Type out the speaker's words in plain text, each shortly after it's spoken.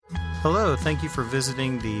Hello, thank you for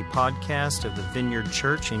visiting the podcast of the Vineyard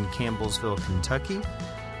Church in Campbellsville, Kentucky.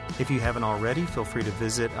 If you haven't already, feel free to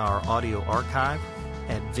visit our audio archive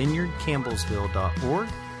at vineyardcampbellsville.org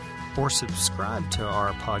or subscribe to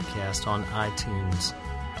our podcast on iTunes.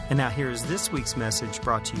 And now here is this week's message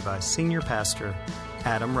brought to you by Senior Pastor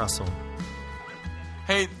Adam Russell.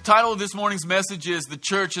 Hey, the title of this morning's message is The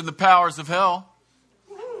Church and the Powers of Hell.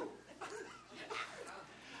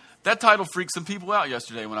 That title freaked some people out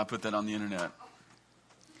yesterday when I put that on the internet.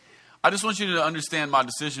 I just want you to understand my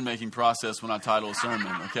decision-making process when I title a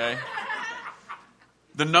sermon, okay?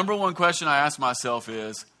 The number one question I ask myself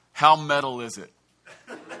is, how metal is it?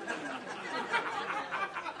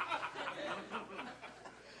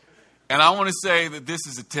 And I want to say that this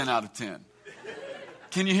is a 10 out of 10.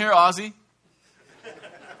 Can you hear Ozzy?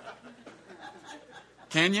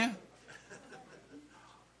 Can you?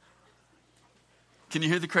 Can you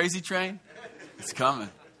hear the crazy train? It's coming.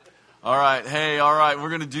 All right. Hey, all right. We're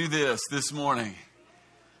going to do this morning.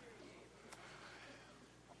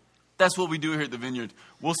 That's what we do here at the Vineyard.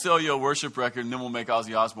 We'll sell you a worship record and then we'll make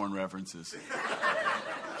Ozzy Osbourne references.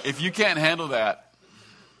 If you can't handle that,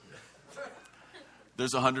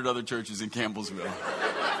 there's 100 other churches in Campbellsville.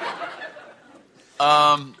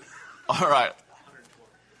 All right.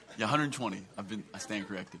 Yeah, 120. I stand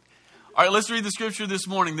corrected. All right, let's read the scripture this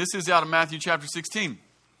morning. This is out of Matthew chapter 16.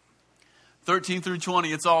 13 through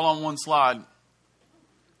 20. It's all on one slide. It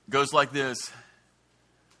goes like this.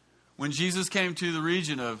 When Jesus came to the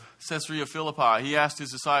region of Caesarea Philippi, he asked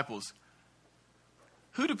his disciples,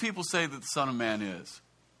 "Who do people say that the Son of Man is?"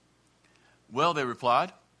 "Well," they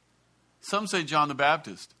replied, "some say John the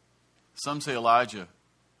Baptist, some say Elijah,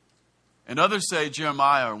 and others say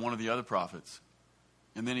Jeremiah or one of the other prophets."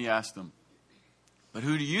 And then he asked them, "But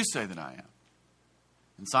who do you say that I am?"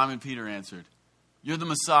 And Simon Peter answered, "You're the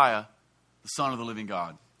Messiah, the Son of the living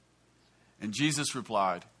God." And Jesus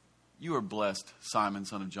replied, "You are blessed, Simon,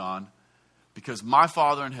 son of John, because my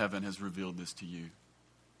Father in heaven has revealed this to you.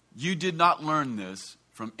 You did not learn this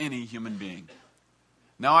from any human being.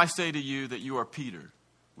 Now I say to you that you are Peter,"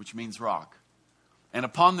 which means rock. "And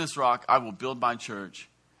upon this rock I will build my church,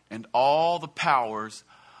 and all the powers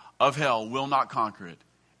of hell will not conquer it.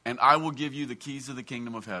 And I will give you the keys of the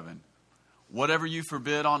kingdom of heaven. Whatever you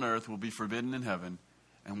forbid on earth will be forbidden in heaven,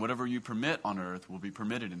 and whatever you permit on earth will be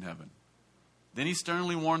permitted in heaven." Then he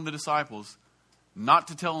sternly warned the disciples not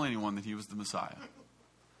to tell anyone that he was the Messiah.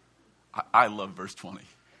 I love verse 20.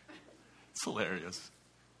 It's hilarious.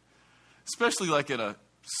 Especially like in a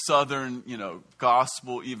southern,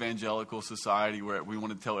 gospel evangelical society where we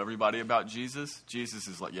want to tell everybody about Jesus. Jesus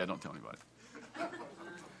is like, yeah, don't tell anybody.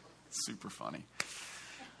 Super funny.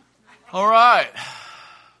 All right.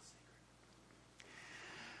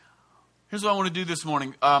 Here's what I want to do this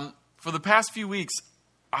morning. For the past few weeks,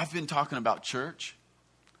 I've been talking about church.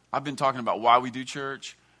 I've been talking about why we do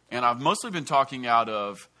church. And I've mostly been talking out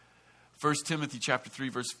of 1 Timothy chapter 3,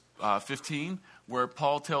 verse 15, where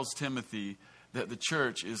Paul tells Timothy that the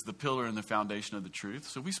church is the pillar and the foundation of the truth.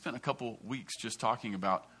 So we spent a couple weeks just talking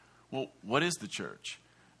about, well, what is the church?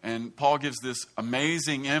 And Paul gives this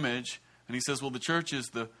amazing image, and he says, well, the church is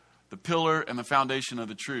the pillar and the foundation of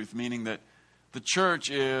the truth, meaning that the church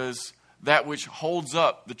is that which holds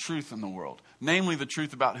up the truth in the world, namely the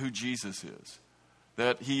truth about who Jesus is,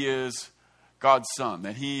 that he is God's son,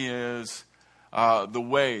 that he is the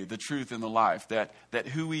way, the truth, and the life, that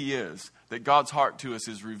who he is, that God's heart to us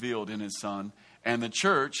is revealed in his son. And the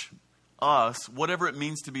church, us, whatever it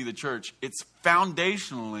means to be the church, it's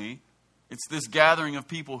foundationally, it's this gathering of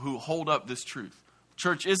people who hold up this truth.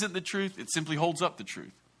 Church isn't the truth, it simply holds up the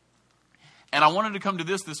truth. And I wanted to come to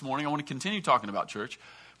this morning. I want to continue talking about church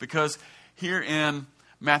because here in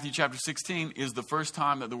Matthew chapter 16 is the first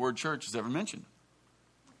time that the word church is ever mentioned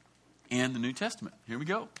in the New Testament. Here we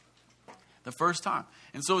go. The first time.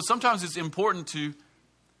 And so sometimes it's important to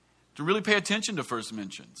really pay attention to first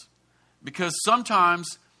mentions because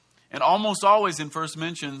sometimes, and almost always in first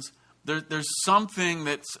mentions, there's something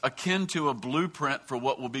that's akin to a blueprint for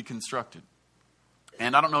what will be constructed.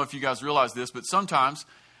 And I don't know if you guys realize this, but sometimes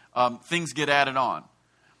things get added on.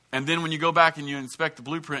 And then when you go back and you inspect the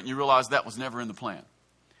blueprint, you realize that was never in the plan.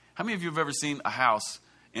 How many of you have ever seen a house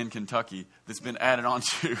in Kentucky that's been added on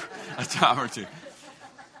to a time or two?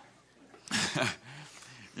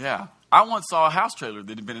 Yeah. I once saw a house trailer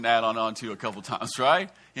that had been added on to a couple times, right?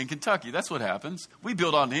 In Kentucky, that's what happens. We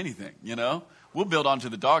build onto anything, We'll build onto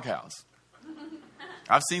the doghouse.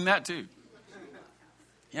 I've seen that too.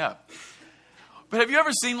 Yeah. But have you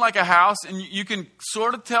ever seen like a house and you can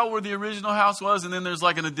sort of tell where the original house was and then there's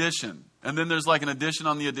like an addition. And then there's like an addition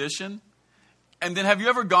on the addition. And then have you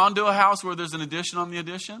ever gone to a house where there's an addition on the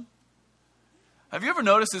addition? Have you ever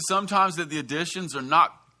noticed that sometimes that the additions are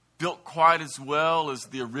not built quite as well as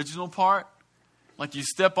the original part? Like you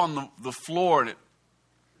step on the floor and it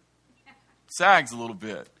sags a little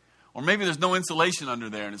bit. Or maybe there's no insulation under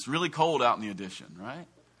there and it's really cold out in the addition, right?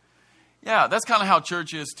 Yeah, that's kind of how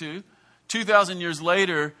church is too. 2,000 years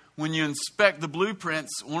later, when you inspect the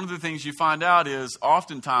blueprints, one of the things you find out is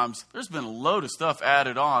oftentimes there's been a load of stuff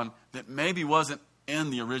added on that maybe wasn't in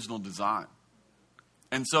the original design.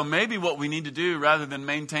 And so maybe what we need to do, rather than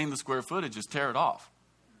maintain the square footage, is tear it off.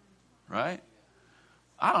 Right?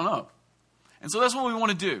 I don't know. And so that's what we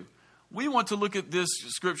want to do. We want to look at this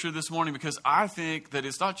scripture this morning because I think that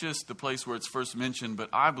it's not just the place where it's first mentioned, but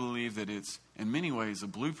I believe that it's in many ways a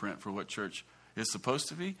blueprint for what church is supposed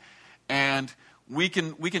to be. And we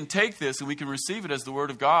can take this and we can receive it as the Word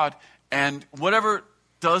of God. And whatever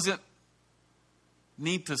doesn't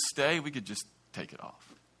need to stay, we could just take it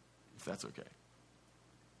off, if that's okay.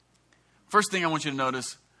 First thing I want you to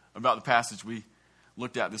notice about the passage we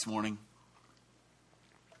looked at this morning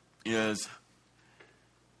is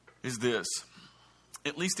this.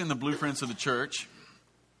 At least in the blueprints of the church,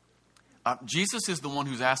 Jesus is the one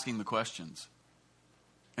who's asking the questions.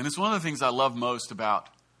 And it's one of the things I love most about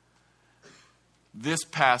this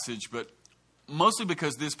passage, but mostly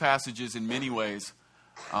because this passage is in many ways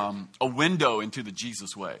a window into the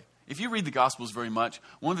Jesus way. If you read the Gospels very much,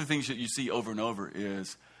 one of the things that you see over and over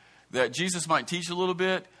is that Jesus might teach a little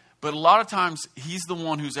bit, but a lot of times he's the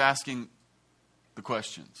one who's asking the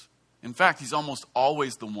questions. In fact, he's almost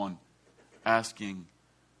always the one asking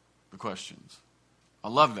the questions. I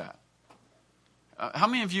love that. How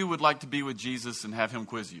many of you would like to be with Jesus and have him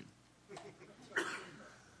quiz you?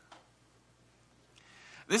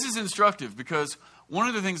 This is instructive because one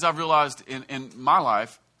of the things I've realized in my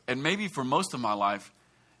life, and maybe for most of my life,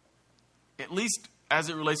 at least as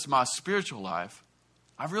it relates to my spiritual life,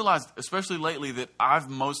 I've realized, especially lately, that I've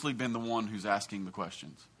mostly been the one who's asking the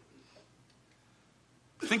questions.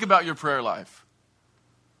 Think about your prayer life.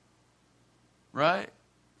 Right?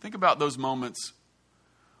 Think about those moments,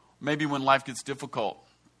 maybe when life gets difficult.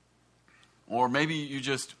 Or maybe you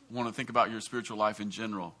just want to think about your spiritual life in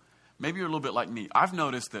general. Maybe you're a little bit like me. I've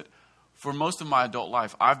noticed that for most of my adult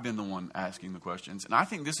life, I've been the one asking the questions. And I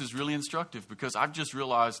think this is really instructive because I've just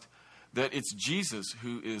realized that it's Jesus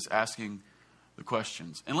who is asking the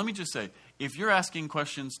questions. And let me just say, if you're asking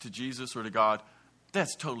questions to Jesus or to God,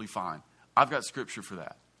 that's totally fine. I've got scripture for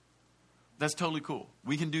that. That's totally cool.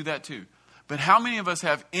 We can do that too. But how many of us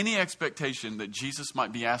have any expectation that Jesus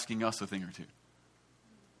might be asking us a thing or two?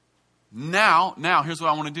 Now, here's what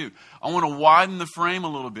I want to do. I want to widen the frame a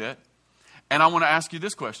little bit, and I want to ask you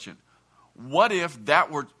this question. What if that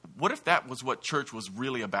was what church was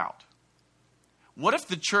really about? What if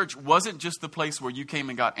the church wasn't just the place where you came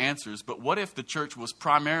and got answers, but what if the church was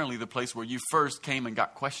primarily the place where you first came and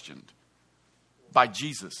got questioned by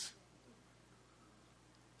Jesus?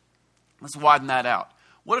 Let's widen that out.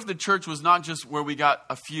 What if the church was not just where we got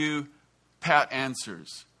a few pat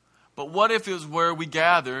answers, but what if it was where we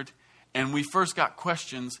gathered and we first got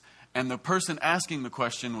questions and the person asking the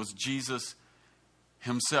question was Jesus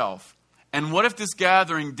himself? And what if this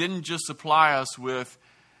gathering didn't just supply us with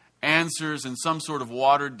answers and some sort of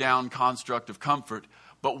watered down construct of comfort,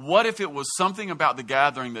 but what if it was something about the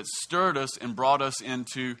gathering that stirred us and brought us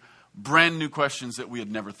into brand new questions that we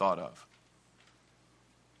had never thought of?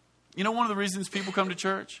 You know, one of the reasons people come to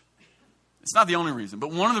church, it's not the only reason,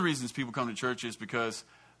 but one of the reasons people come to church is because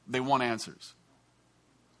they want answers.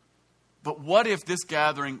 But what if this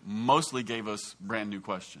gathering mostly gave us brand new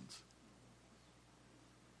questions?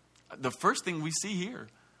 The first thing we see here,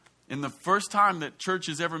 in the first time that church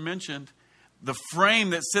is ever mentioned, the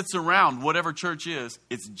frame that sits around whatever church is,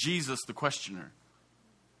 it's Jesus the questioner.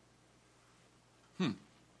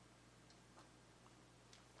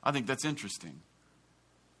 I think that's interesting.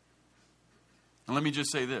 And let me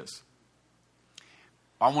just say this.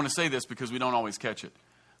 I want to say this because we don't always catch it.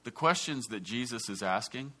 The questions that Jesus is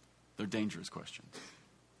asking, they're dangerous questions.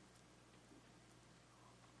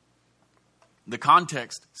 The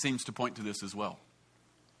context seems to point to this as well.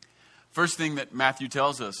 First thing that Matthew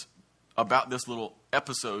tells us about this little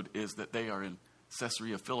episode is that they are in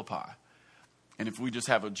Caesarea Philippi. And if we just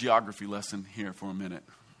have a geography lesson here for a minute.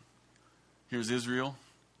 Here's Israel.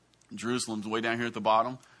 Jerusalem's way down here at the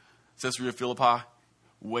bottom. Caesarea Philippi,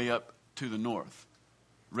 way up to the north.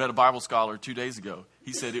 Read a Bible scholar 2 days ago.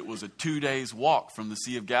 He said it was a 2 days walk from the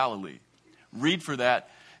Sea of Galilee. Read for that.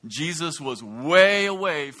 Jesus was way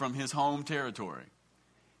away from his home territory.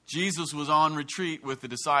 Jesus was on retreat with the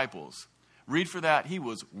disciples. Read for that. He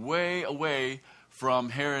was way away from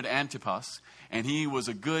Herod Antipas, and he was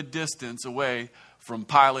a good distance away from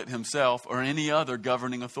Pilate himself or any other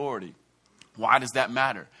governing authority. Why does that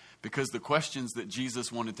matter? Because the questions that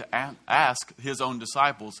Jesus wanted to ask his own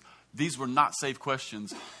disciples, these were not safe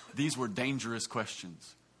questions. These were dangerous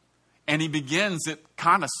questions. And he begins it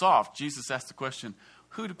kind of soft. Jesus asked the question,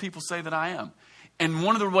 who do people say that I am? And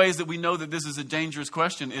one of the ways that we know that this is a dangerous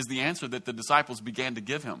question is the answer that the disciples began to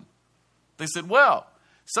give him. They said, well,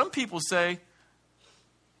 some people say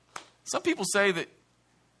that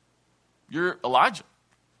you're Elijah.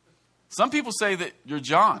 Some people say that you're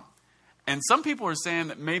John. And some people are saying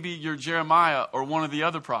that maybe you're Jeremiah or one of the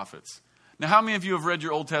other prophets. Now, how many of you have read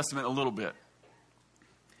your Old Testament a little bit?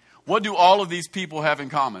 What do all of these people have in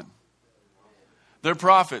common? They're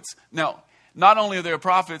prophets. Now, not only are they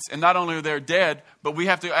prophets and not only are they dead, but we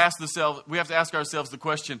have to ask ourselves the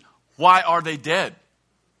question, why are they dead?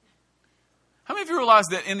 How many of you realize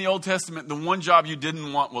that in the Old Testament, the one job you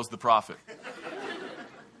didn't want was the prophet?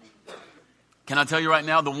 Can I tell you right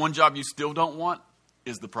now, the one job you still don't want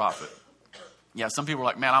is the prophet. Yeah, some people are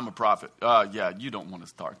like, man, I'm a prophet. Yeah, you don't want to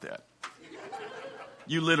start that.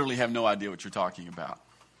 You literally have no idea what you're talking about.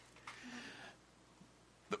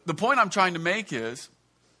 The point I'm trying to make is,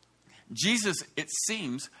 Jesus, it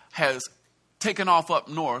seems, has taken off up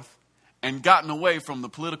north and gotten away from the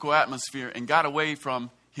political atmosphere and got away from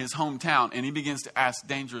his hometown, and he begins to ask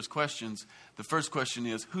dangerous questions. The first question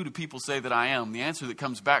is, who do people say that I am? The answer that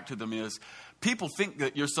comes back to them is, people think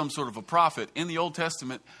that you're some sort of a prophet. In the Old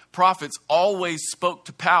Testament, prophets always spoke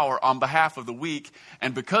to power on behalf of the weak,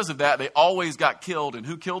 and because of that, they always got killed. And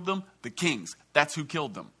who killed them? The kings. That's who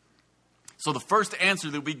killed them. So the first answer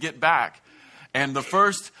that we get back, and the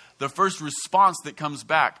first response that comes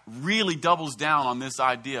back really doubles down on this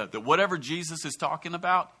idea that whatever Jesus is talking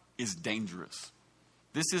about is dangerous.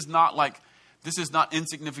 This is not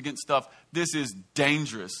insignificant stuff. This is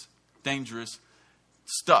dangerous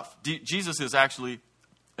stuff. Jesus is actually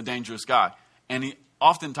a dangerous guy. And he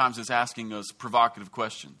oftentimes is asking us provocative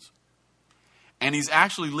questions. And he's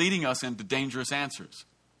actually leading us into dangerous answers.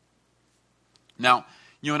 Now,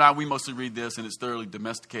 you and I, we mostly read this, and it's thoroughly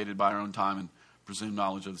domesticated by our own time and presumed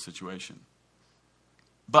knowledge of the situation.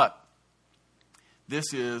 But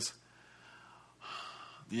this is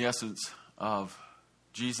the essence of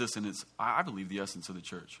Jesus, and it's, I believe, the essence of the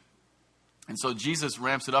church. And so Jesus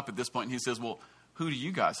ramps it up at this point, and he says, well, who do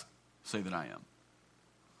you guys say that I am?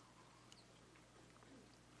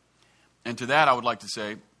 And to that, I would like to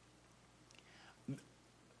say,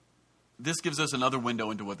 this gives us another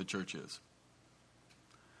window into what the church is.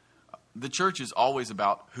 The church is always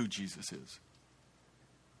about who Jesus is.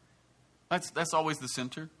 That's always the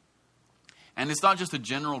center. And it's not just a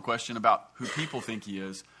general question about who people think he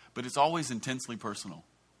is, but it's always intensely personal.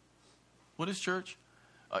 What is church?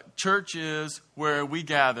 Church is where we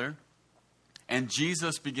gather and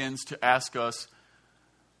Jesus begins to ask us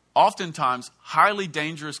oftentimes highly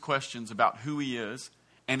dangerous questions about who he is.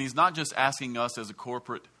 And he's not just asking us as a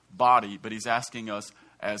corporate body, but he's asking us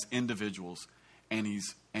as individuals. And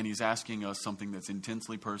he's asking us something that's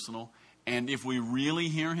intensely personal. And if we really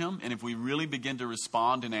hear him, and if we really begin to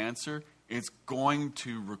respond and answer, it's going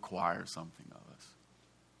to require something of us.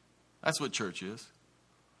 That's what church is.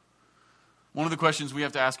 One of the questions we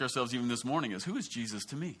have to ask ourselves even this morning is, who is Jesus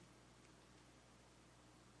to me?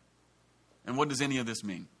 And what does any of this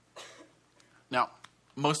mean? Now,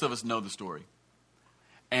 most of us know the story.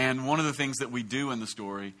 And one of the things that we do in the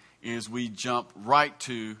story is we jump right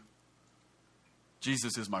to,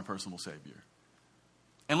 Jesus is my personal Savior.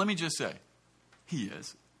 And let me just say, he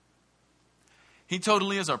is. He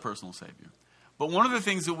totally is our personal Savior. But one of the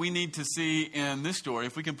things that we need to see in this story,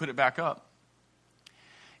 if we can put it back up,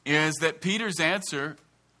 is that Peter's answer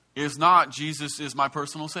is not, Jesus is my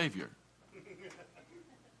personal Savior.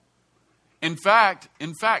 In fact,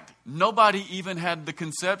 nobody even had the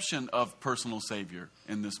conception of personal Savior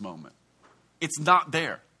in this moment. It's not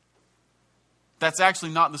there. That's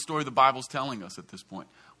actually not the story the Bible's telling us at this point.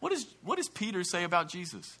 What does Peter say about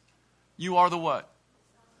Jesus? You are the what?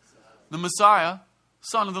 The Messiah,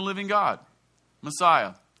 Son of the living God.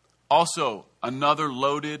 Messiah. Also, another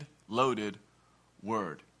loaded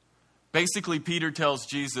word. Basically, Peter tells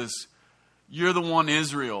Jesus, you're the one,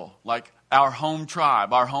 Israel, like our home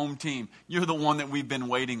tribe, our home team. You're the one that we've been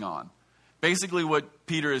waiting on. Basically, what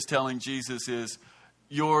Peter is telling Jesus is,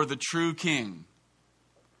 you're the true king.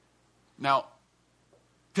 Now,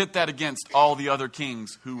 pit that against all the other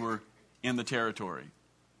kings who were in the territory.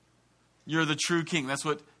 You're the true king. That's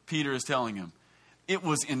what Peter is telling him. It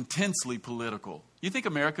was intensely political. You think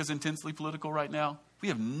America's intensely political right now? We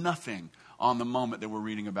have nothing on the moment that we're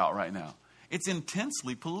reading about right now. It's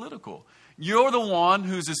intensely political. You're the one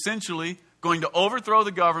who's essentially going to overthrow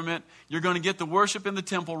the government, you're going to get the worship in the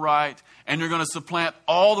temple right, and you're going to supplant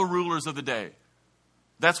all the rulers of the day.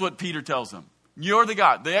 That's what Peter tells them. You're the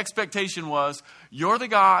guy. The expectation was, you're the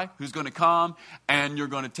guy who's going to come and you're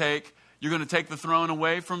going to take the throne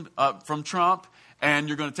away from Trump, and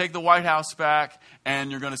you're going to take the White House back,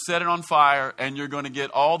 and you're going to set it on fire, and you're going to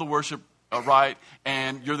get all the worship right,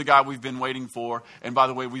 and you're the guy we've been waiting for. And by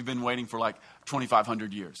the way, we've been waiting for like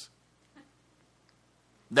 2,500 years.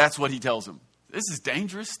 That's what he tells them. This is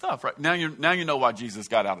dangerous stuff, right? Now you know why Jesus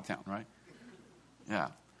got out of town, right? Yeah.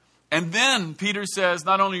 And then Peter says,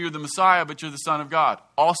 not only you're the Messiah, but you're the Son of God.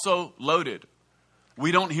 Also loaded.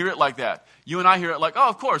 We don't hear it like that. You and I hear it like, oh,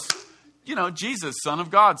 of course, Jesus, Son of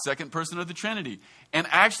God, second person of the Trinity. And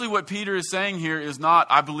actually what Peter is saying here is not,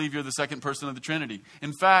 I believe you're the second person of the Trinity.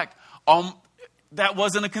 In fact, that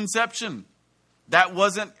wasn't a conception. That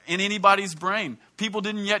wasn't in anybody's brain. People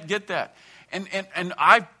didn't yet get that. And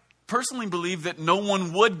I personally believe that no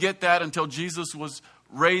one would get that until Jesus was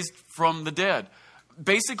raised from the dead.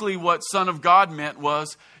 Basically, what Son of God meant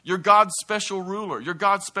was you're God's special ruler. You're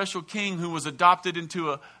God's special king who was adopted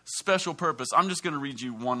into a special purpose. I'm just going to read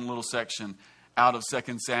you one little section out of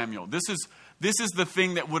 2 Samuel. This is the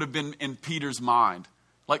thing that would have been in Peter's mind.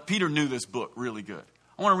 Like, Peter knew this book really good.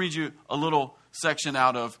 I want to read you a little section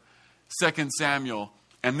out of 2 Samuel.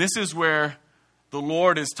 And this is where the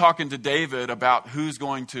Lord is talking to David about who's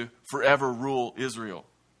going to forever rule Israel.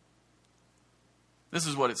 This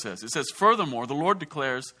is what it says. It says, furthermore, the Lord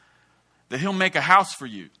declares that he'll make a house for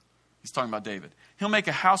you. He's talking about David. He'll make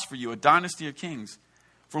a house for you, a dynasty of kings.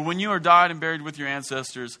 For when you are died and buried with your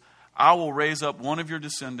ancestors, I will raise up one of your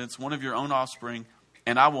descendants, one of your own offspring,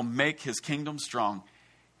 and I will make his kingdom strong.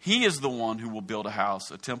 He is the one who will build a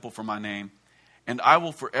house, a temple for my name, and I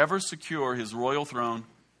will forever secure his royal throne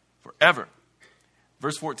forever.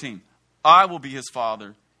 Verse 14, I will be his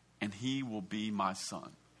father, and he will be my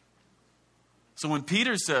son. So when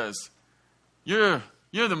Peter says, you're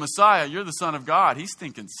the Messiah, you're the Son of God, he's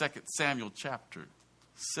thinking 2 Samuel chapter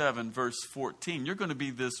 7, verse 14. You're going to be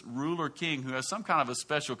this ruler king who has some kind of a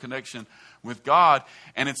special connection with God,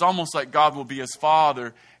 and it's almost like God will be his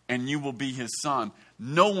father and you will be his son.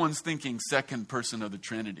 No one's thinking second person of the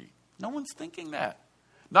Trinity. No one's thinking that.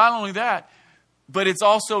 Not only that, but it's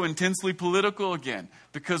also intensely political again,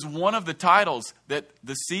 because one of the titles that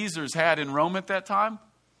the Caesars had in Rome at that time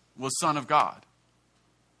was Son of God.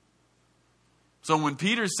 So when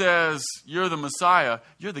Peter says, you're the Messiah,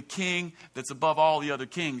 you're the king that's above all the other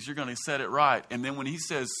kings, you're going to set it right. And then when he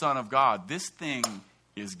says Son of God, this thing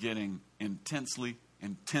is getting intensely,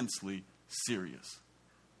 intensely serious.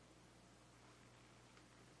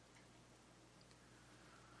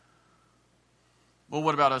 Well,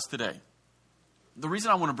 what about us today? The reason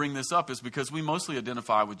I want to bring this up is because we mostly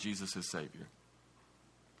identify with Jesus as Savior,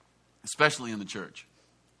 especially in the church.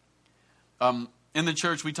 In the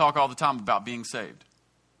church, we talk all the time about being saved.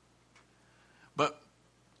 But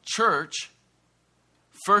church,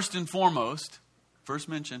 first and foremost,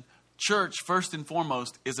 church first and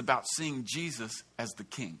foremost is about seeing Jesus as the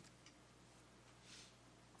King.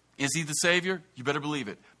 Is he the Savior? You better believe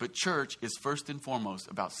it. But church is first and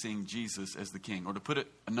foremost about seeing Jesus as the King. Or to put it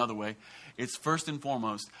another way, it's first and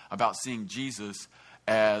foremost about seeing Jesus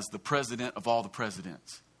as the president of all the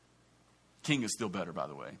presidents. King is still better, by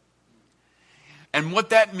the way. And what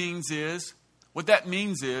that means is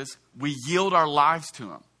we yield our lives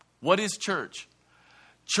to him. What is church?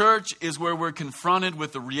 Church is where we're confronted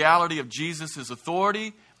with the reality of Jesus'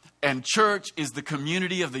 authority, and church is the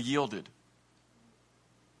community of the yielded.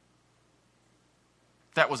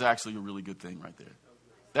 That was actually a really good thing right there.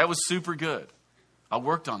 That was super good. I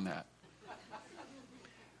worked on that.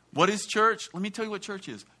 What is church? Let me tell you what church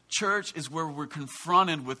is. Church is where we're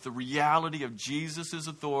confronted with the reality of Jesus'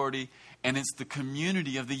 authority, and it's the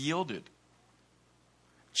community of the yielded.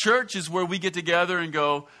 Church is where we get together and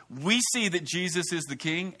go, we see that Jesus is the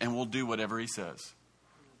King, and we'll do whatever he says.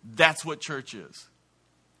 That's what church is.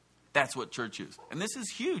 That's what church is. And this is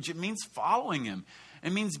huge. It means following him.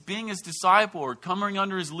 It means being his disciple or coming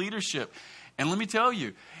under his leadership. And let me tell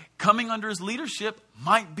you, coming under his leadership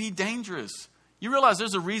might be dangerous. You realize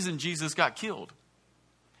there's a reason Jesus got killed.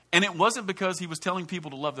 And it wasn't because he was telling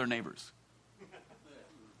people to love their neighbors.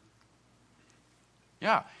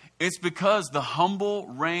 Yeah, it's because the humble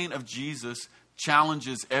reign of Jesus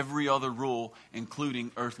challenges every other rule,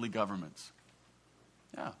 including earthly governments.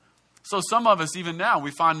 Yeah. So some of us, even now,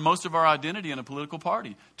 we find most of our identity in a political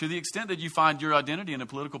party. To the extent that you find your identity in a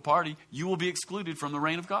political party, you will be excluded from the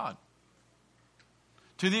reign of God.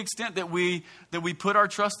 To the extent that we put our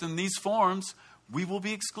trust in these forms, we will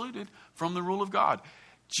be excluded from the rule of God.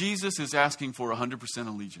 Jesus is asking for 100%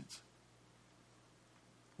 allegiance.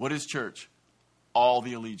 What is church? All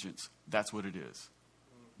the allegiance. That's what it is.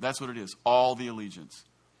 That's what it is. All the allegiance.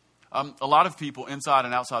 A lot of people inside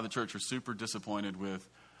and outside the church are super disappointed with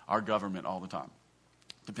our government all the time.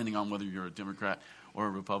 Depending on whether you're a Democrat or a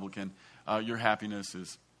Republican, your happiness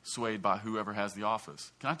is swayed by whoever has the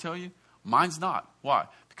office. Can I tell you? Mine's not. Why?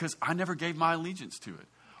 Because I never gave my allegiance to it.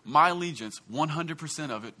 My allegiance, 100%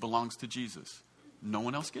 of it belongs to Jesus. No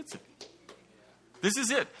one else gets it. This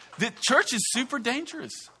is it. The church is super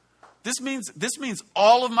dangerous. This means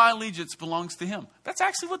all of my allegiance belongs to him. That's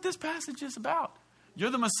actually what this passage is about.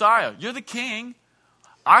 You're the Messiah. You're the king.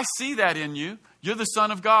 I see that in you. You're the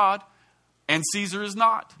Son of God, and Caesar is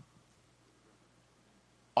not.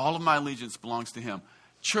 All of my allegiance belongs to him.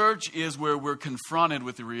 Church is where we're confronted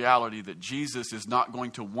with the reality that Jesus is not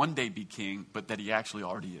going to one day be king, but that he actually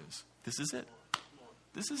already is. This is it.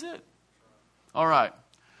 This is it. All right.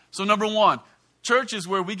 So number one, church is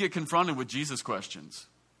where we get confronted with Jesus questions.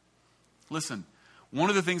 Listen, one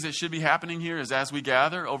of the things that should be happening here is as we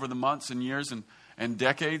gather over the months and years and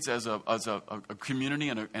decades as a community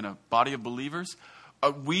and a body of believers,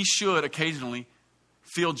 we should occasionally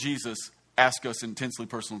feel Jesus ask us intensely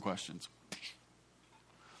personal questions.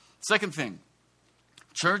 Second thing,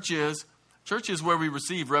 church is where we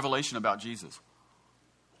receive revelation about Jesus.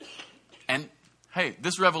 And hey,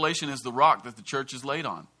 this revelation is the rock that the church is laid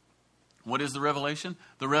on. What is the revelation?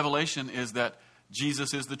 The revelation is that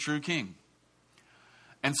Jesus is the true king.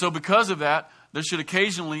 And so because of that, there should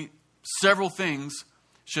occasionally several things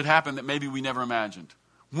should happen that maybe we never imagined.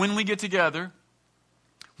 When we get together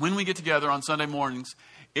on Sunday mornings,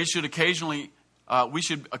 we should occasionally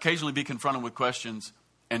be confronted with questions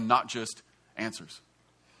and not just answers.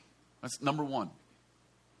 That's number one.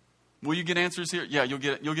 Will you get answers here? Yeah, you'll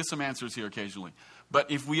get some answers here occasionally.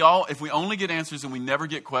 But if we only get answers and we never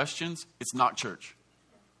get questions, it's not church.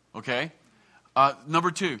 Okay?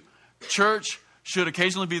 Number two, church should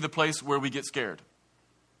occasionally be the place where we get scared.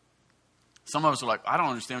 Some of us are like, I don't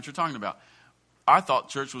understand what you're talking about. I thought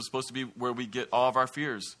church was supposed to be where we get all of our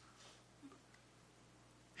fears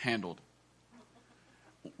handled.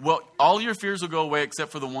 Well, all your fears will go away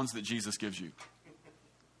except for the ones that Jesus gives you.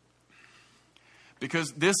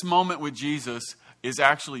 Because this moment with Jesus is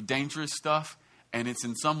actually dangerous stuff, and it's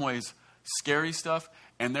in some ways scary stuff,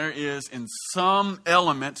 and there is in some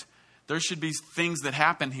element, there should be things that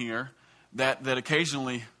happen here that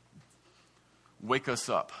occasionally wake us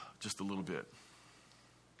up just a little bit.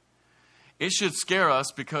 It should scare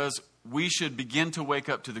us because we should begin to wake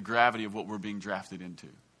up to the gravity of what we're being drafted into.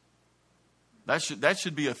 That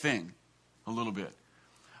should be a thing, a little bit.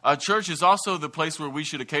 Church is also the place where we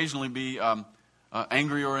should occasionally be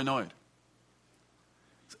angry or annoyed.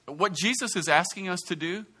 What Jesus is asking us to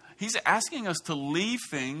do, he's asking us to leave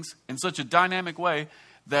things in such a dynamic way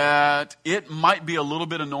that it might be a little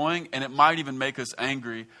bit annoying and it might even make us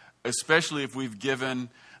angry, especially if we've given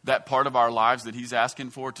that part of our lives that he's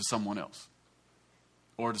asking for to someone else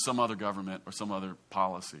or to some other government or some other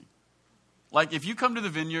policy. Like if you come to the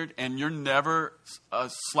Vineyard and you're never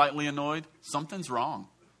slightly annoyed, something's wrong.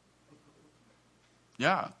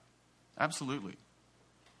 Yeah, absolutely.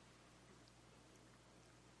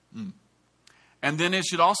 And then it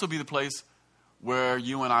should also be the place where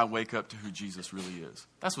you and I wake up to who Jesus really is.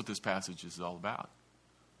 That's what this passage is all about.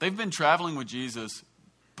 They've been traveling with Jesus,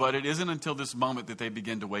 but it isn't until this moment that they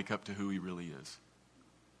begin to wake up to who he really is.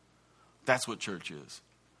 That's what church is.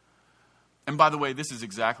 And by the way, this is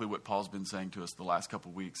exactly what Paul's been saying to us the last couple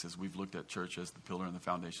of weeks as we've looked at church as the pillar and the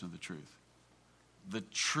foundation of the truth. The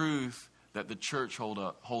truth that the church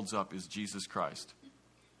holds up is Jesus Christ.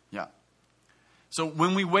 Yeah. So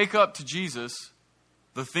when we wake up to Jesus,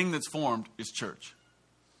 the thing that's formed is church.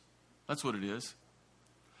 That's what it is.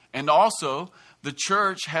 And also, the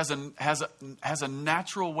church has a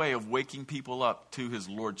natural way of waking people up to his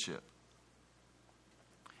lordship.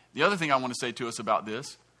 The other thing I want to say to us about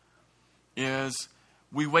this is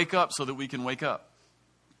we wake up so that we can wake up.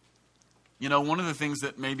 You know, one of the things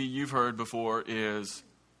that maybe you've heard before is,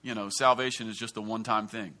 salvation is just a one-time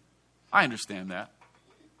thing. I understand that.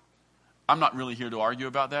 I'm not really here to argue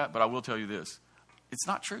about that, but I will tell you this. It's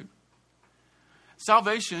not true.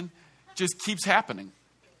 Salvation just keeps happening.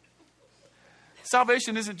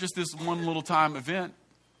 Salvation isn't just this one little time event.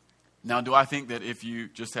 Now, do I think that if you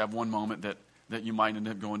just have one moment that you might end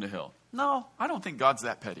up going to hell? No, I don't think God's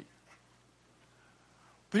that petty.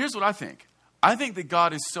 But here's what I think. I think that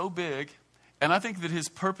God is so big, and I think that his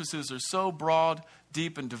purposes are so broad,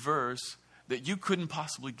 deep, and diverse that you couldn't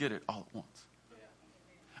possibly get it all at once.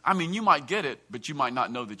 I mean, you might get it, but you might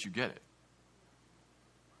not know that you get it.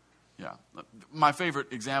 Yeah. My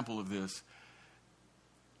favorite example of this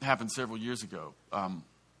happened several years ago.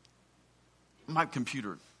 my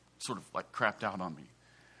computer sort of like crapped out on me.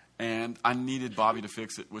 And I needed Bobby to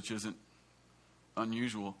fix it, which isn't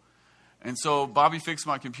unusual. And so Bobby fixed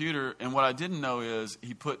my computer, and what I didn't know is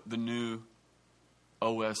he put the new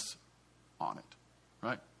OS on it,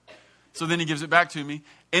 right? So then he gives it back to me,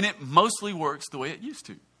 and it mostly works the way it used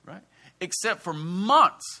to, right? Except for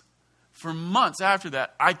months after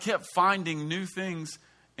that, I kept finding new things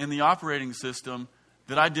in the operating system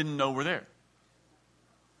that I didn't know were there.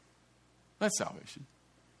 That's salvation.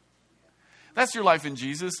 That's your life in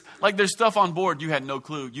Jesus. Like there's stuff on board you had no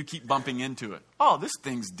clue. You keep bumping into it. Oh, this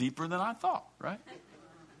thing's deeper than I thought, right?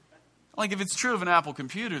 Like if it's true of an Apple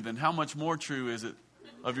computer, then how much more true is it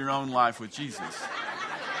of your own life with Jesus?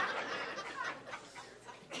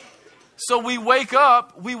 So we wake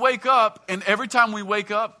up, and every time we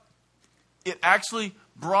wake up, it actually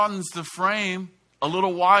broadens the frame a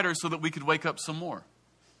little wider so that we could wake up some more.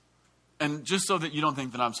 And just so that you don't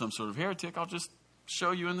think that I'm some sort of heretic, I'll just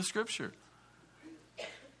show you in the scripture.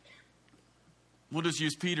 We'll just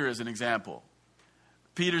use Peter as an example.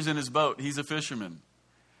 Peter's in his boat. He's a fisherman.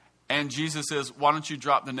 And Jesus says, why don't you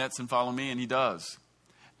drop the nets and follow me? And he does.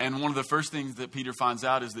 And one of the first things that Peter finds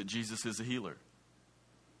out is that Jesus is a healer.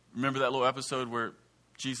 Remember that little episode where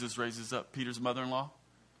Jesus raises up Peter's mother-in-law?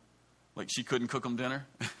 Like she couldn't cook him dinner?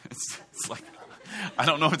 It's like, I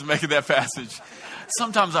don't know what to make of that passage.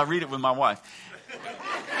 Sometimes I read it with my wife.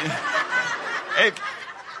 Hey,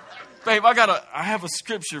 babe, I have a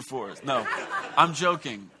scripture for us. No, I'm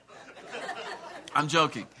joking.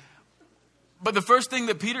 But the first thing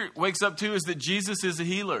that Peter wakes up to is that Jesus is a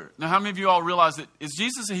healer. Now, how many of you all realize that? Is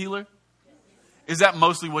Jesus a healer? Is that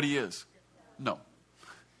mostly what he is? No.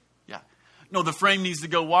 Yeah. No, the frame needs to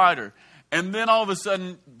go wider. And then all of a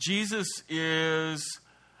sudden, Jesus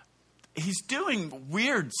he's doing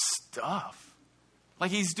weird stuff.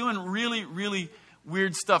 Like he's doing really, really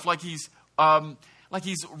weird stuff. Like he's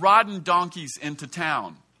riding donkeys into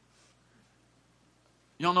town.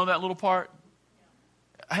 Y'all know that little part?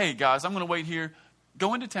 Hey guys, I'm going to wait here.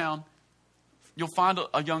 Go into town. You'll find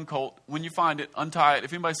a young colt. When you find it, untie it.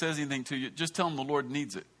 If anybody says anything to you, just tell them the Lord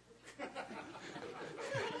needs it.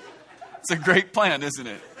 It's a great plan, isn't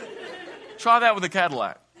it? Try that with a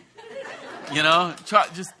Cadillac. You know, try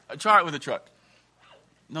it with a truck.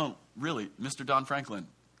 No, really, Mr. Don Franklin,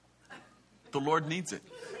 the Lord needs it.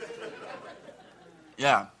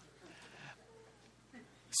 Yeah.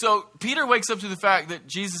 So Peter wakes up to the fact that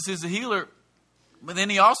Jesus is a healer, but then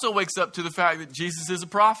he also wakes up to the fact that Jesus is a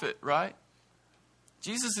prophet, right?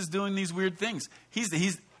 Jesus is doing these weird things.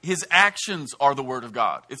 His actions are the word of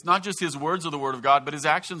God. It's not just his words are the word of God, but his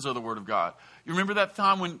actions are the word of God. You remember that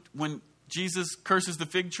time when Jesus curses the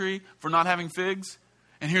fig tree for not having figs?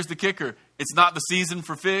 And here's the kicker. It's not the season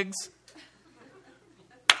for figs.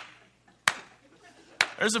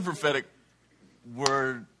 There's a prophetic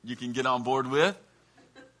word you can get on board with.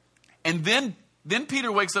 And then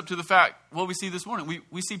Peter wakes up to the fact, what we see this morning,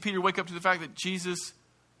 we see Peter wake up to the fact that Jesus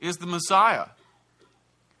is the Messiah.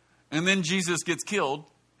 And then Jesus gets killed.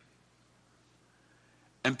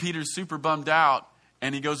 And Peter's super bummed out.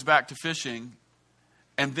 And he goes back to fishing.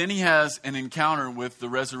 And then he has an encounter with the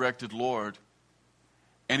resurrected Lord.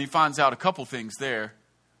 And he finds out a couple things there.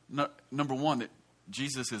 Number one, that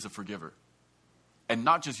Jesus is a forgiver. And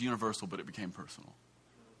not just universal, but it became personal.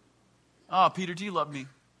 Oh, Peter, do you love me?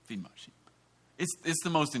 Feed my sheep. It's the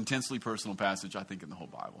most intensely personal passage, I think, in the whole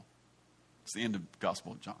Bible. It's the end of the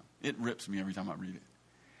Gospel of John. It rips me every time I read it.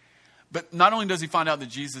 But not only does he find out that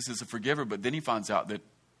Jesus is a forgiver, but then he finds out that,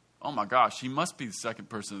 oh my gosh, he must be the second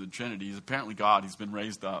person of the Trinity. He's apparently God. He's been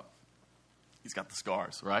raised up. He's got the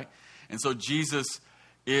scars, right? And so Jesus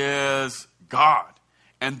is God.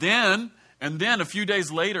 And then a few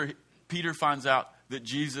days later, Peter finds out that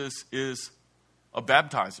Jesus is a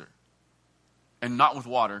baptizer. And not with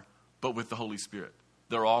water, but with the Holy Spirit.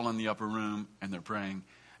 They're all in the upper room and they're praying.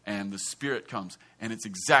 And the Spirit comes. And it's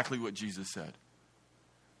exactly what Jesus said.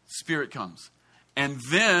 Spirit comes. And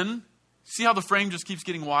then, see how the frame just keeps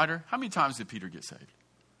getting wider? How many times did Peter get saved?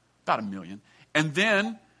 About 1 million. And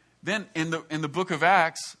then in the book of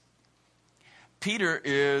Acts, Peter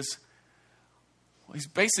he's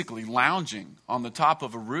basically lounging on the top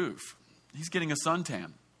of a roof. He's getting a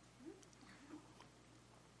suntan.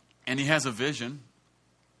 And he has a vision,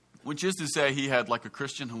 which is to say he had like a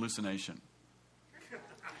Christian hallucination.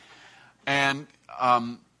 And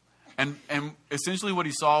essentially what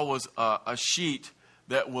he saw was a sheet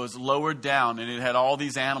that was lowered down, and it had all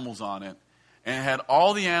these animals on it. And it had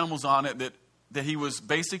all the animals on it that he was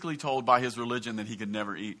basically told by his religion that he could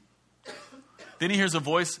never eat. Then he hears a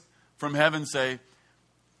voice from heaven say,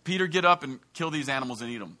 Peter, get up and kill these animals and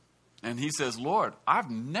eat them. And he says, Lord, I've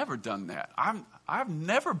never done that. I've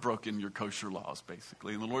never broken your kosher laws,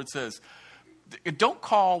 basically. And the Lord says, don't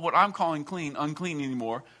call what I'm calling clean unclean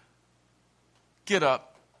anymore. Get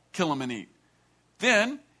up, kill him and eat.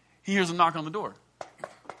 Then he hears a knock on the door.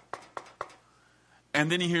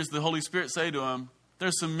 And then he hears the Holy Spirit say to him,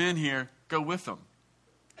 there's some men here, go with them.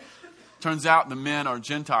 Turns out the men are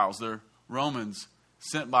Gentiles. They're Romans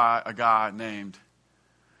sent by a guy named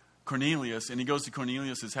Cornelius. And he goes to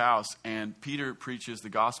Cornelius' house, and Peter preaches the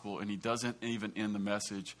gospel, and he doesn't even end the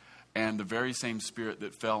message. And the very same spirit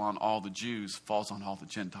that fell on all the Jews falls on all the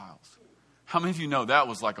Gentiles. How many of you know that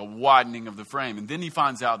was like a widening of the frame? And then he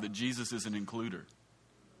finds out that Jesus is an includer.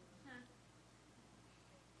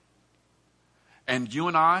 And you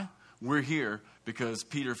and I, we're here because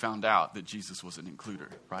Peter found out that Jesus was an includer,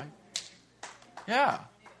 right? Yeah.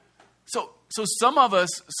 So some of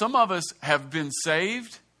us have been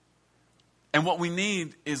saved, and what we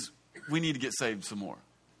need to get saved some more.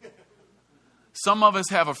 Some of us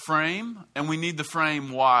have a frame, and we need the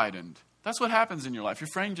frame widened. That's what happens in your life. Your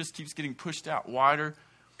frame just keeps getting pushed out wider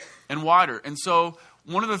and wider. And so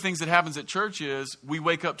one of the things that happens at church is we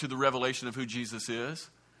wake up to the revelation of who Jesus is.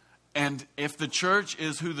 And if the church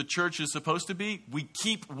is who the church is supposed to be, we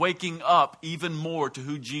keep waking up even more to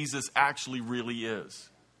who Jesus actually really is.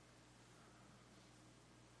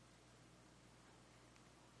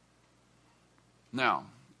 Now,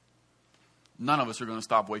 none of us are going to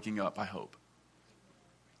stop waking up, I hope.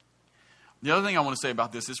 The other thing I want to say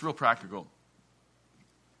about this is real practical,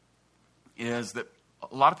 is that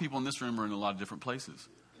a lot of people in this room are in a lot of different places.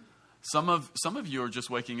 Some of you are just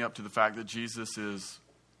waking up to the fact that Jesus is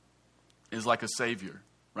like a savior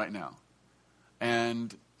right now.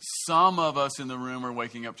 And some of us in the room are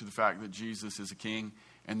waking up to the fact that Jesus is a king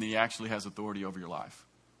and that he actually has authority over your life.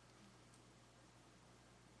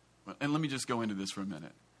 And let me just go into this for a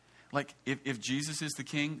minute. Like, if Jesus is the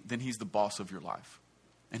king, then he's the boss of your life.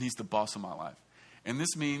 And he's the boss of my life. And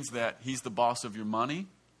this means that he's the boss of your money,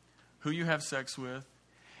 who you have sex with,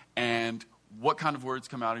 and what kind of words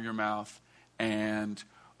come out of your mouth, and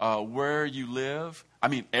where you live. I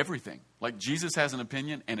mean, everything. Like, Jesus has an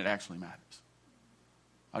opinion, and it actually matters.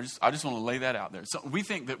 I just want to lay that out there. So we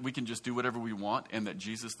think that we can just do whatever we want, and that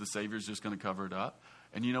Jesus, the Savior, is just going to cover it up.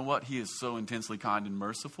 And you know what? He is so intensely kind and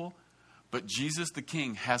merciful. But Jesus, the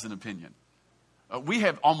King, has an opinion. We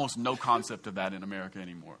have almost no concept of that in America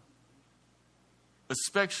anymore.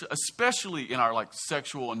 Especially in our like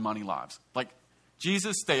sexual and money lives. Like,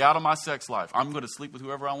 Jesus, stay out of my sex life. I'm going to sleep with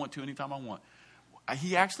whoever I want to anytime I want.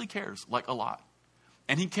 He actually cares, like, a lot.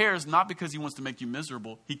 And he cares not because he wants to make you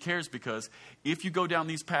miserable. He cares because if you go down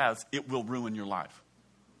these paths, it will ruin your life.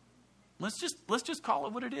 Let's just call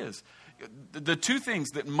it what it is. The two things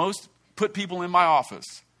that most put people in my office,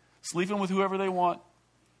 sleeping with whoever they want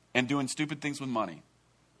and doing stupid things with money.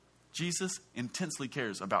 Jesus intensely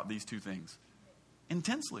cares about these two things.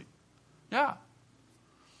 Intensely. Yeah.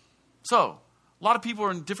 So, a lot of people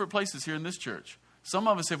are in different places here in this church. Some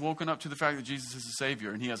of us have woken up to the fact that Jesus is a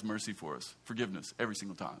Savior and he has mercy for us, forgiveness every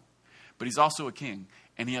single time. But he's also a king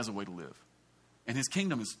and he has a way to live. And his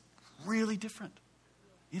kingdom is really different.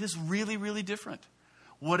 It is really, really different.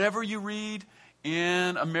 Whatever you read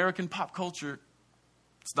in American pop culture,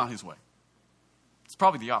 it's not his way. It's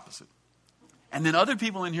probably the opposite. And then other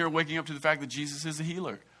people in here are waking up to the fact that Jesus is a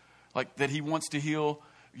healer. Like, that he wants to heal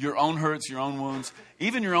your own hurts, your own wounds,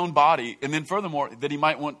 even your own body. And then furthermore, that he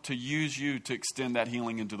might want to use you to extend that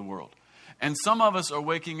healing into the world. And some of us are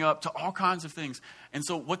waking up to all kinds of things. And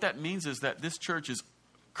so what that means is that this church is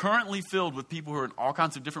currently filled with people who are in all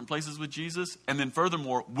kinds of different places with Jesus. And then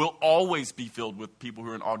furthermore, will always be filled with people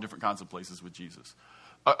who are in all different kinds of places with Jesus.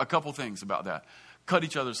 A couple things about that. Cut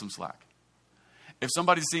each other some slack. If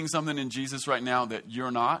somebody's seeing something in Jesus right now that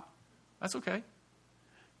you're not, that's okay.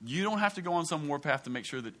 You don't have to go on some warpath to make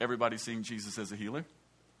sure that everybody's seeing Jesus as a healer.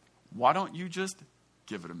 Why don't you just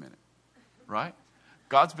give it a minute, right?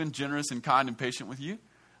 God's been generous and kind and patient with you.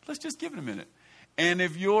 Let's just give it a minute. And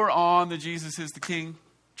if you're on the Jesus is the King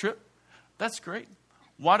trip, that's great.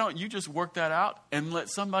 Why don't you just work that out and let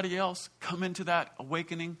somebody else come into that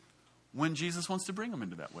awakening when Jesus wants to bring them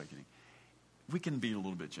into that awakening? We can be a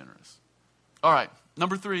little bit generous. All right,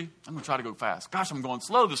 number 3. I'm going to try to go fast. Gosh, I'm going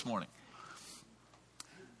slow this morning.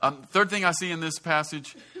 Third thing I see in this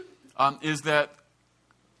passage is that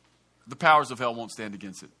the powers of hell won't stand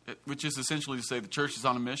against it, which is essentially to say the church is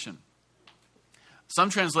on a mission. Some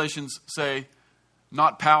translations say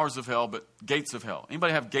not powers of hell, but gates of hell.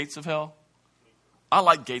 Anybody have gates of hell? I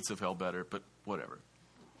like gates of hell better, but whatever.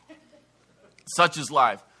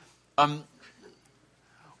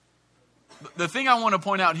 The thing I want to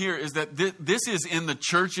point out here is that this is in the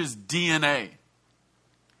church's DNA.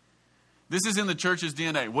 This is in the church's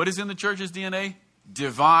DNA. What is in the church's DNA?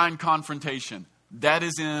 Divine confrontation. That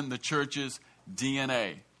is in the church's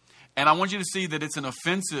DNA. And I want you to see that it's an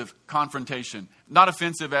offensive confrontation. Not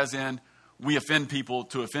offensive as in we offend people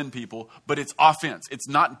to offend people, but it's offense. It's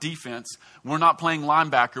not defense. We're not playing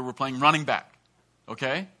linebacker. We're playing running back.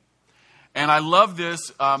 Okay? And I love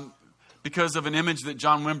this because of an image that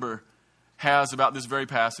John Wimber has about this very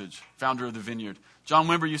passage, founder of the Vineyard. John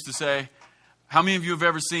Wimber used to say, how many of you have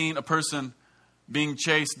ever seen a person being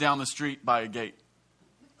chased down the street by a gate?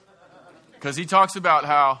 Because he talks about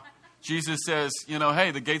how Jesus says, hey,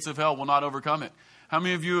 the gates of hell will not overcome it. How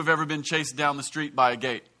many of you have ever been chased down the street by a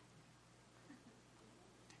gate?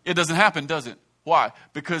 It doesn't happen, does it? Why?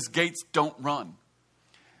 Because gates don't run.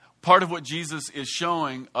 Part of what Jesus is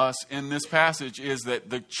showing us in this passage is that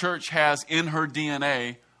the church has in her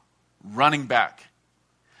DNA running back.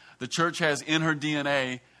 The church has in her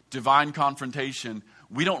DNA divine confrontation.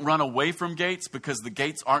 We don't run away from gates because the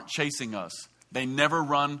gates aren't chasing us. They never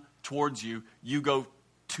run towards you. You go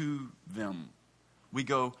to them. We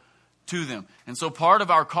go to them. And so part of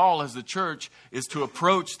our call as the church is to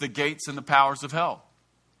approach the gates and the powers of hell.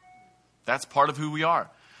 That's part of who we are.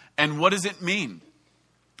 And what does it mean?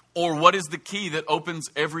 Or what is the key that opens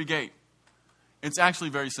every gate? It's actually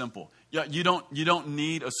very simple. You don't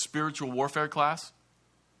need a spiritual warfare class.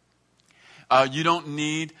 You don't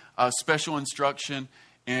need special instruction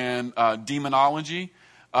in demonology.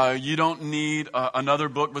 You don't need another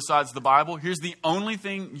book besides the Bible. Here's the only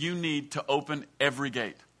thing you need to open every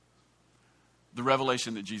gate. The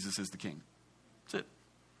revelation that Jesus is the King. That's it.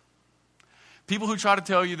 People who try to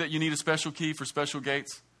tell you that you need a special key for special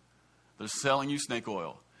gates, they're selling you snake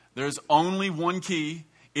oil. There's only one key.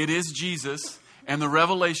 It is Jesus. And the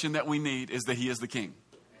revelation that we need is that he is the King.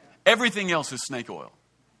 Everything else is snake oil.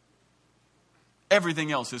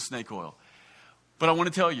 Everything else is snake oil. But I want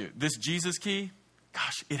to tell you, this Jesus key,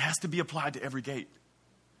 gosh, it has to be applied to every gate.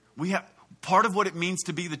 Part of what it means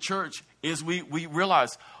to be the church is we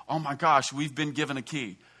realize, oh my gosh, we've been given a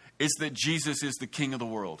key. It's that Jesus is the King of the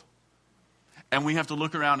world. And we have to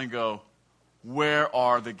look around and go, where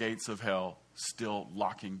are the gates of hell still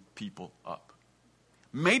locking people up?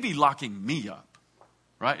 Maybe locking me up,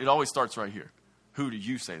 right? It always starts right here. Who do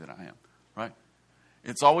you say that I am, right?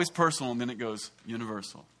 It's always personal, and then it goes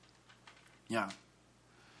universal. Yeah.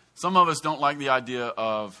 Some of us don't like the idea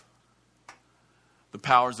of the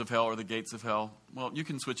powers of hell or the gates of hell. Well, you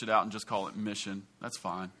can switch it out and just call it mission. That's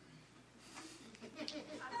fine.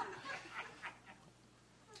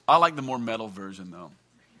 I like the more metal version, though.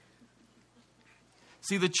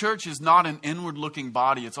 See, the church is not an inward-looking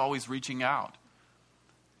body. It's always reaching out.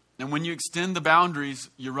 And when you extend the boundaries,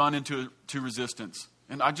 you run into resistance.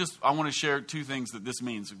 And I want to share two things that this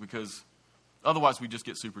means, because otherwise we just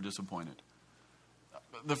get super disappointed.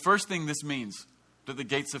 The first thing this means, that the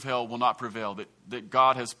gates of hell will not prevail, that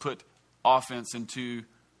God has put offense into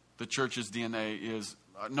the church's DNA is,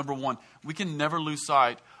 number one, we can never lose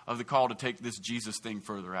sight of the call to take this Jesus thing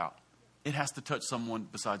further out. It has to touch someone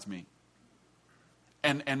besides me.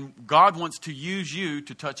 And God wants to use you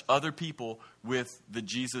to touch other people with the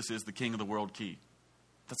Jesus is the King of the world key.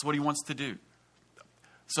 That's what he wants to do.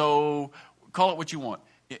 So call it what you want.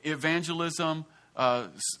 Evangelism,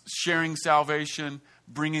 sharing salvation,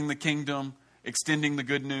 bringing the kingdom, extending the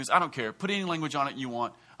good news. I don't care. Put any language on it you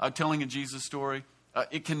want. Telling a Jesus story.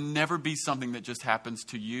 It can never be something that just happens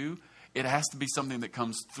to you. It has to be something that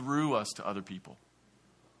comes through us to other people.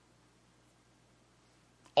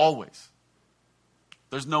 Always.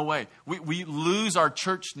 There's no way. We lose our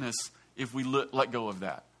churchness if we let go of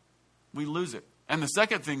that. We lose it. And the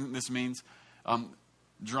second thing this means,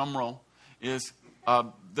 drum roll, is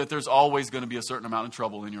that there's always going to be a certain amount of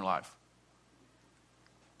trouble in your life.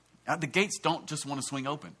 The gates don't just want to swing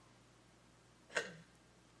open.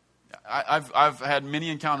 I've had many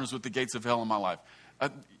encounters with the gates of hell in my life.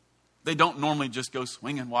 They don't normally just go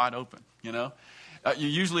swinging wide open, you know. You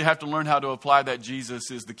usually have to learn how to apply that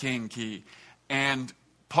Jesus is the King key. And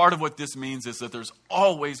part of what this means is that there's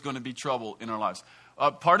always going to be trouble in our lives.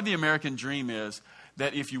 Part of the American dream is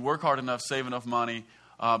that if you work hard enough, save enough money,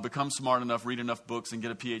 become smart enough, read enough books, and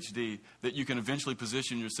get a PhD, that you can eventually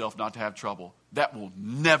position yourself not to have trouble. That will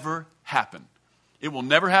never happen. It will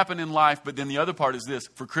never happen in life, but then the other part is this.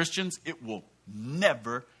 For Christians, it will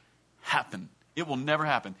never happen. It will never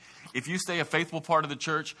happen. If you stay a faithful part of the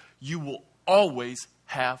church, you will always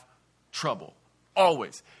have trouble.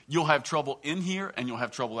 Always. You'll have trouble in here and you'll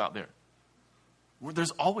have trouble out there.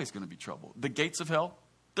 There's always going to be trouble. The gates of hell,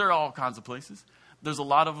 there are all kinds of places. There's a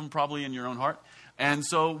lot of them probably in your own heart. And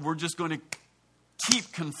so we're just going to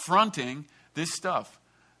keep confronting this stuff.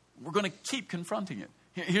 We're going to keep confronting it.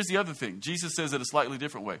 Here's the other thing. Jesus says it a slightly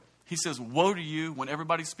different way. He says, woe to you when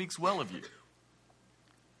everybody speaks well of you.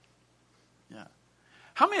 Yeah.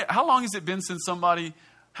 How long has it been since someone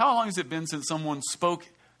spoke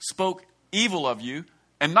evil of you,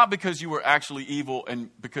 and not because you were actually evil and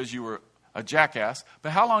because you were a jackass,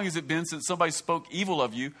 but how long has it been since somebody spoke evil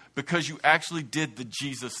of you because you actually did the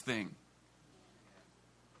Jesus thing?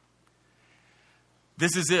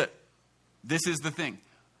 This is it. This is the thing.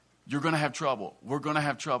 You're going to have trouble. We're going to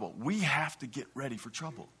have trouble. We have to get ready for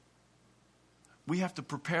trouble. We have to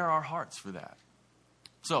prepare our hearts for that.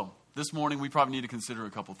 So, this morning we probably need to consider a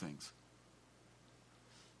couple things.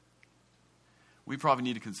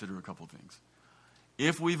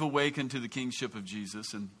 If we've awakened to the kingship of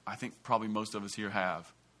Jesus, and I think probably most of us here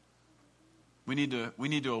have, we need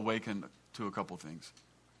to awaken to a couple things.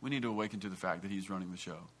 We need to awaken to the fact that he's running the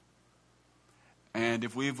show. And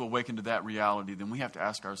if we've awakened to that reality, then we have to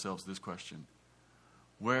ask ourselves this question.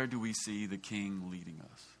 Where do we see the king leading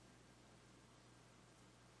us?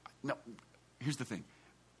 Now, here's the thing.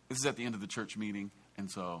 This is at the end of the church meeting,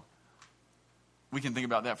 and so we can think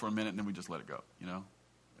about that for a minute, and then we just let it go, And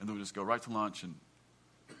then we just go right to lunch and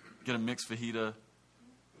get a mixed fajita,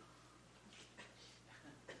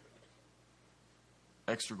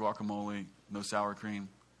 extra guacamole, no sour cream.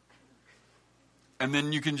 And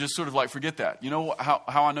then you can just sort of like forget that. You know how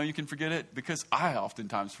I know you can forget it? Because I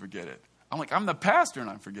oftentimes forget it. I'm the pastor and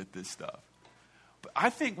I forget this stuff. But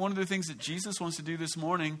I think one of the things that Jesus wants to do this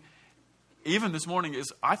morning, even this morning,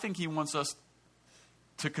 is I think he wants us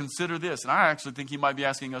to consider this. And I actually think he might be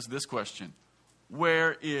asking us this question.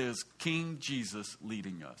 Where is King Jesus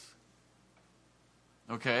leading us?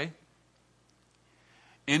 Okay?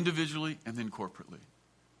 Individually and then corporately.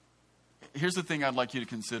 Here's the thing I'd like you to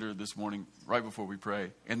consider this morning, right before we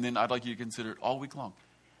pray. And then I'd like you to consider it all week long.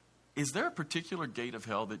 Is there a particular gate of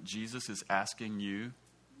hell that Jesus is asking you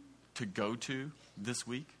to go to this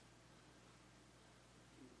week?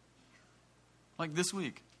 Like this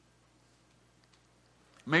week.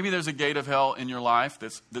 Maybe there's a gate of hell in your life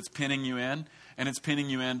that's pinning you in. And it's pinning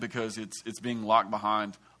you in because it's being locked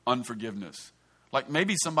behind unforgiveness. Like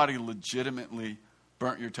maybe somebody legitimately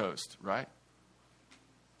burnt your toast, right?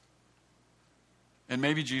 And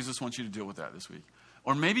maybe Jesus wants you to deal with that this week.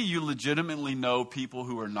 Or maybe you legitimately know people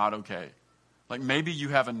who are not okay. Like maybe you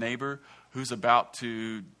have a neighbor who's about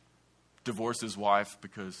to divorce his wife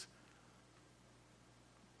because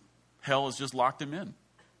hell has just locked him in.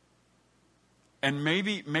 And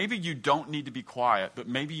maybe you don't need to be quiet, but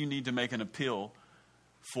maybe you need to make an appeal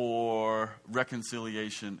for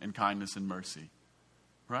reconciliation and kindness and mercy.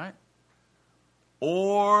 Right?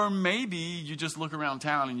 Or maybe you just look around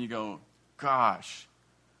town and you go, gosh,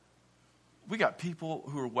 we got people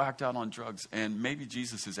who are whacked out on drugs, and maybe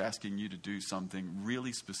Jesus is asking you to do something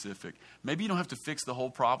really specific. Maybe you don't have to fix the whole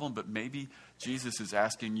problem, but maybe Jesus is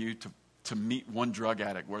asking you to meet one drug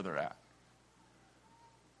addict where they're at.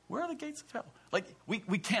 Where are the gates of hell? Like,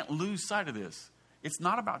 we can't lose sight of this. It's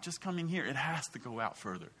not about just coming here. It has to go out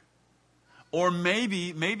further. Or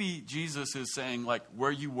maybe Jesus is saying, like,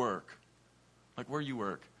 where you work. Like, where you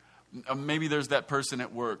work. Maybe there's that person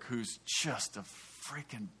at work who's just a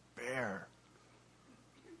freaking bear.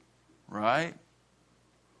 Right?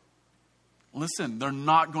 Listen, they're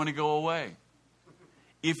not going to go away.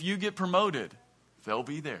 If you get promoted, they'll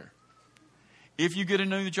be there. If you get a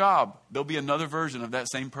new job, there'll be another version of that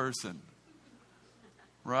same person.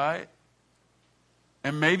 Right?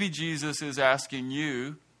 And maybe Jesus is asking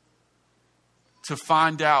you to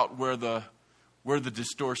find out where the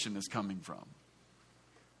distortion is coming from.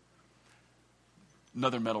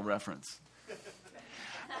 Another metal reference.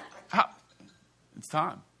 It's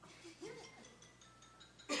time.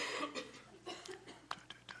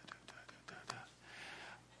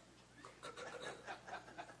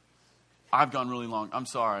 I've gone really long. I'm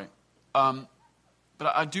sorry. But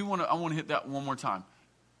I want to hit that one more time.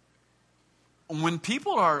 When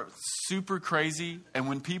people are super crazy and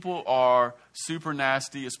when people are super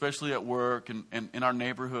nasty, especially at work and in our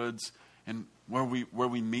neighborhoods and where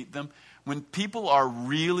we meet them, when people are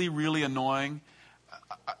really, really annoying,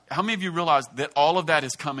 how many of you realize that all of that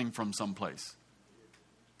is coming from someplace?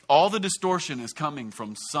 All the distortion is coming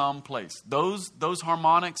from someplace. Those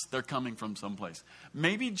harmonics, they're coming from someplace.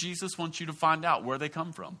 Maybe Jesus wants you to find out where they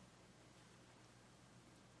come from.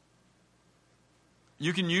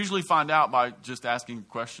 You can usually find out by just asking a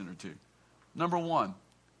question or two. Number one,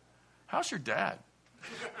 how's your dad?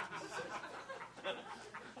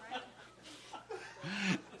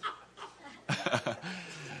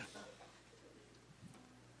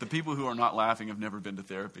 people who are not laughing have never been to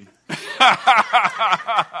therapy.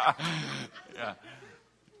 Yeah.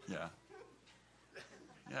 Yeah.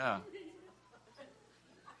 Yeah.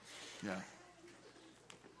 Yeah.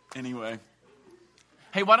 Anyway.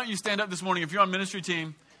 Hey, why don't you stand up this morning? If you're on ministry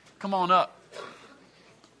team, come on up.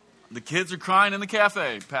 The kids are crying in the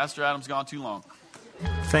cafe. Pastor Adam's gone too long.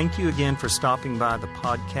 Thank you again for stopping by the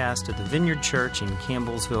podcast of the Vineyard Church in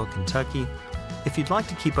Campbellsville, Kentucky. If you'd like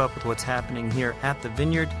to keep up with what's happening here at the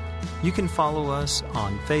Vineyard, you can follow us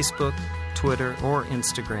on Facebook, Twitter, or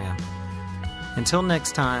Instagram. Until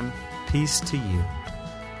next time, peace to you.